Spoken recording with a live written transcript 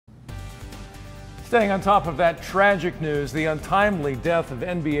Staying on top of that tragic news, the untimely death of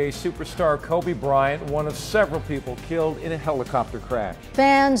NBA superstar Kobe Bryant, one of several people killed in a helicopter crash.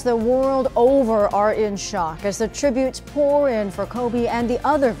 Fans the world over are in shock as the tributes pour in for Kobe and the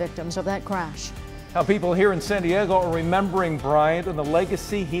other victims of that crash. How people here in San Diego are remembering Bryant and the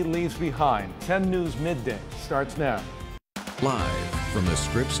legacy he leaves behind. 10 News Midday starts now. Live from the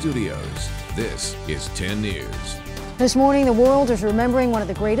Scripps Studios, this is 10 News. This morning, the world is remembering one of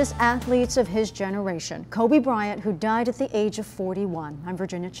the greatest athletes of his generation, Kobe Bryant, who died at the age of 41. I'm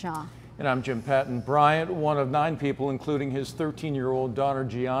Virginia Cha. And I'm Jim Patton. Bryant, one of 9 people, including his 13-year-old daughter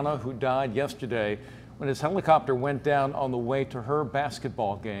Gianna, who died yesterday when his helicopter went down on the way to her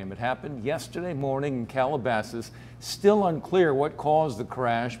basketball game. It happened yesterday morning in Calabasas. Still unclear what caused the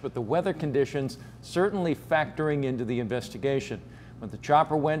crash, but the weather conditions certainly factoring into the investigation. When the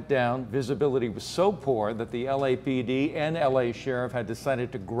chopper went down, visibility was so poor that the LAPD and LA Sheriff had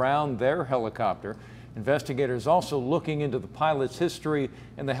decided to ground their helicopter. Investigators also looking into the pilot's history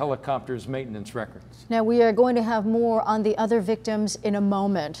and the helicopter's maintenance records. Now, we are going to have more on the other victims in a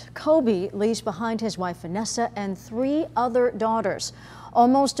moment. Kobe leaves behind his wife Vanessa and 3 other daughters.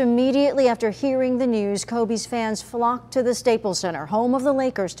 Almost immediately after hearing the news, Kobe's fans flocked to the Staples Center, home of the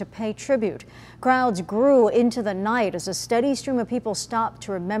Lakers, to pay tribute. Crowds grew into the night as a steady stream of people stopped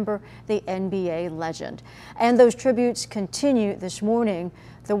to remember the NBA legend. And those tributes continue this morning.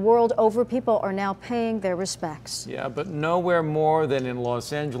 The world over, people are now paying their respects. Yeah, but nowhere more than in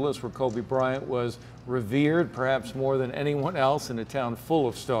Los Angeles, where Kobe Bryant was revered, perhaps more than anyone else in a town full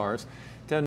of stars.